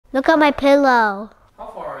Look at my pillow. How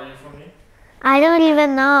far are you from me? I don't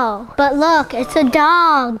even know. But look, it's a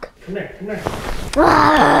dog. Come here, come here.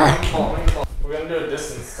 Ah. We're gonna do a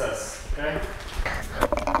distance test, okay?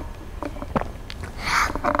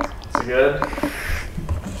 Is it good?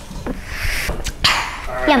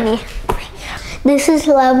 Right. Yummy. This is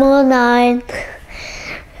level 9.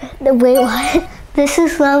 Wait, what? This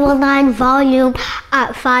is level 9 volume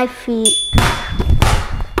at 5 feet.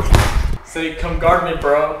 Say, come guard me,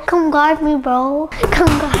 bro. Come guard me, bro.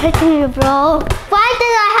 Come guard me, bro. Why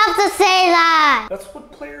did I have to say that? That's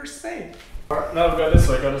what players say. No, go this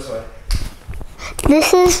way, go this way.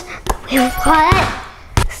 This is, wait, what?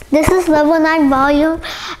 This is level 9 volume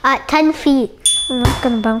at 10 feet. I'm not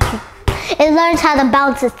gonna bounce it. It learns how to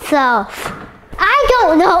bounce itself. I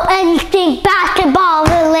don't know anything basketball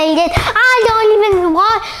related. I don't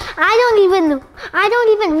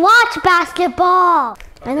even watch basketball. Okay.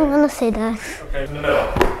 I don't want to say that. Okay, in the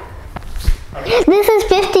middle. Okay. This is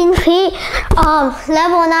 15 feet,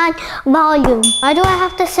 level 9 volume. Why do I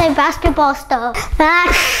have to say basketball stuff?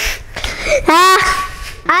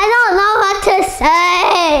 I don't know what to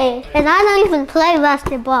say. And I don't even play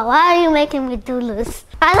basketball. Why are you making me do this?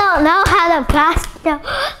 I don't know how to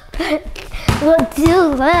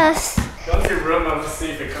do this. Go to your room, I'm gonna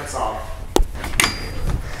see if it cuts off.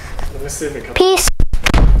 Let me see if it cuts Peace. off.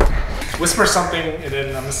 Whisper something and then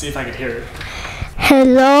I'm gonna see if I can hear it.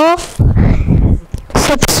 Hello?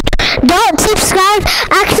 Don't subscribe.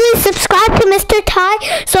 Actually, subscribe to Mr. Ty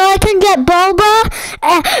so I can get boba.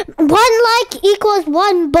 1 like equals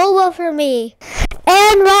 1 boba for me.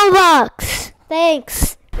 And Robux.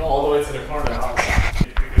 Thanks. Go all the way to the corner.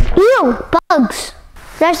 Ew, bugs.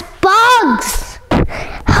 There's bugs.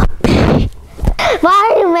 Help me.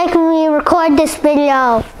 Why are you making me record this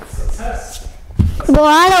video? It's a test. Well,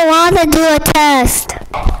 I don't want to do a test.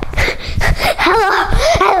 Hello,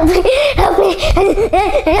 help me, help me.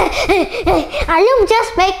 Are you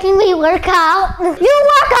just making me work out? You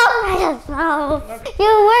work out myself.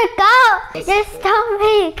 You work out your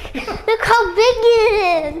stomach. Look how big it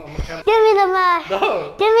is. Give me the mat.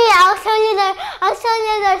 No. Give me, I'll show you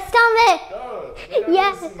the stomach. No.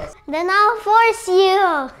 Yes. Then I'll force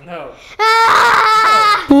you. No.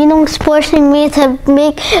 Ah! Nino's forcing me to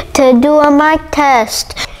do a mic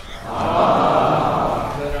test.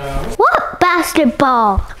 What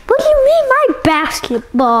basketball? What do you mean my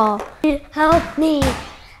basketball? Help me.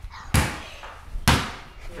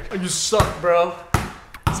 You suck, bro.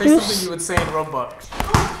 Say something you would say in Roblox.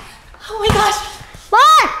 Oh my gosh.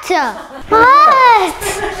 What? What?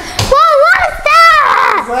 What is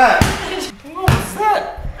that? What's that? What's that?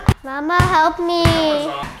 Mama, help me.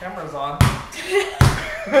 Camera's on.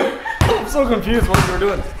 I'm so confused what you're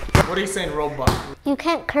doing. What are you saying, Roblox? You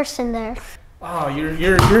can't curse in there. Oh, you're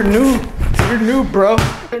new. You're new, bro.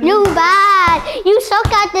 You bad. You suck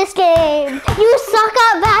at this game. You suck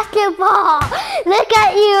at basketball. Look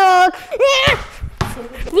at you.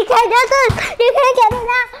 You can't get this. You can't get it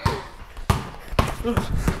out. No.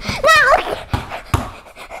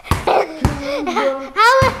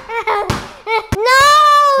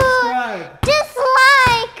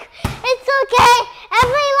 Dislike. It's okay.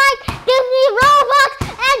 Every like gives me Robux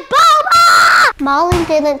and boba. Molly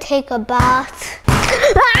didn't take a bath.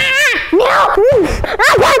 No!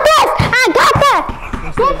 I got this! I got this!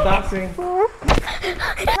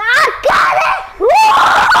 I got it!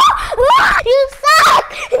 You suck!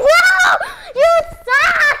 No! You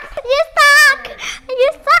suck! You suck! You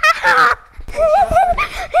suck!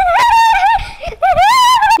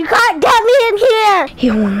 You can't get me in here!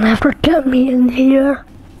 You will never get me in here.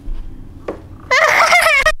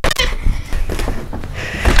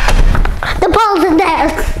 The ball's in there!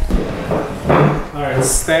 Alright,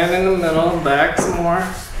 stand in the middle, back some more.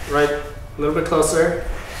 Right, a little bit closer.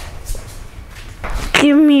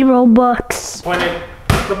 Give me Robux. Point it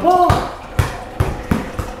at the ball.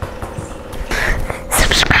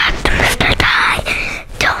 Subscribe to Mr. Ty.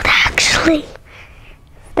 Don't actually.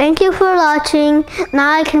 Thank you for watching.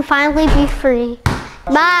 Now I can finally be free.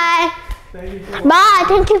 Bye. Bye.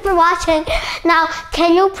 Thank you for watching. Now,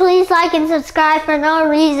 can you please like and subscribe for no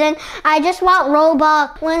reason? I just want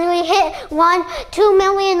Robux. When we hit 2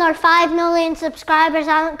 million or 5 million subscribers,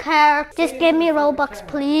 I don't care. Just give me Robux,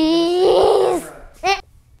 please.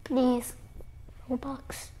 Please.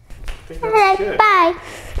 Robux. Alright, bye.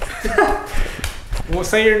 Well,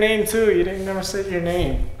 say your name too. You didn't never say your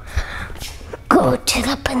name. Go to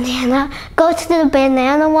the banana. Go to the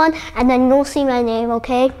banana one, and then you'll see my name,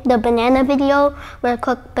 okay? The banana video where I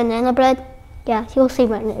cook banana bread. Yeah, you'll see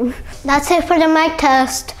my name. That's it for the mic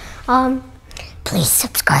test. Please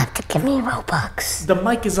subscribe to give me Robux. The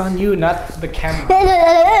mic is on you, not the camera.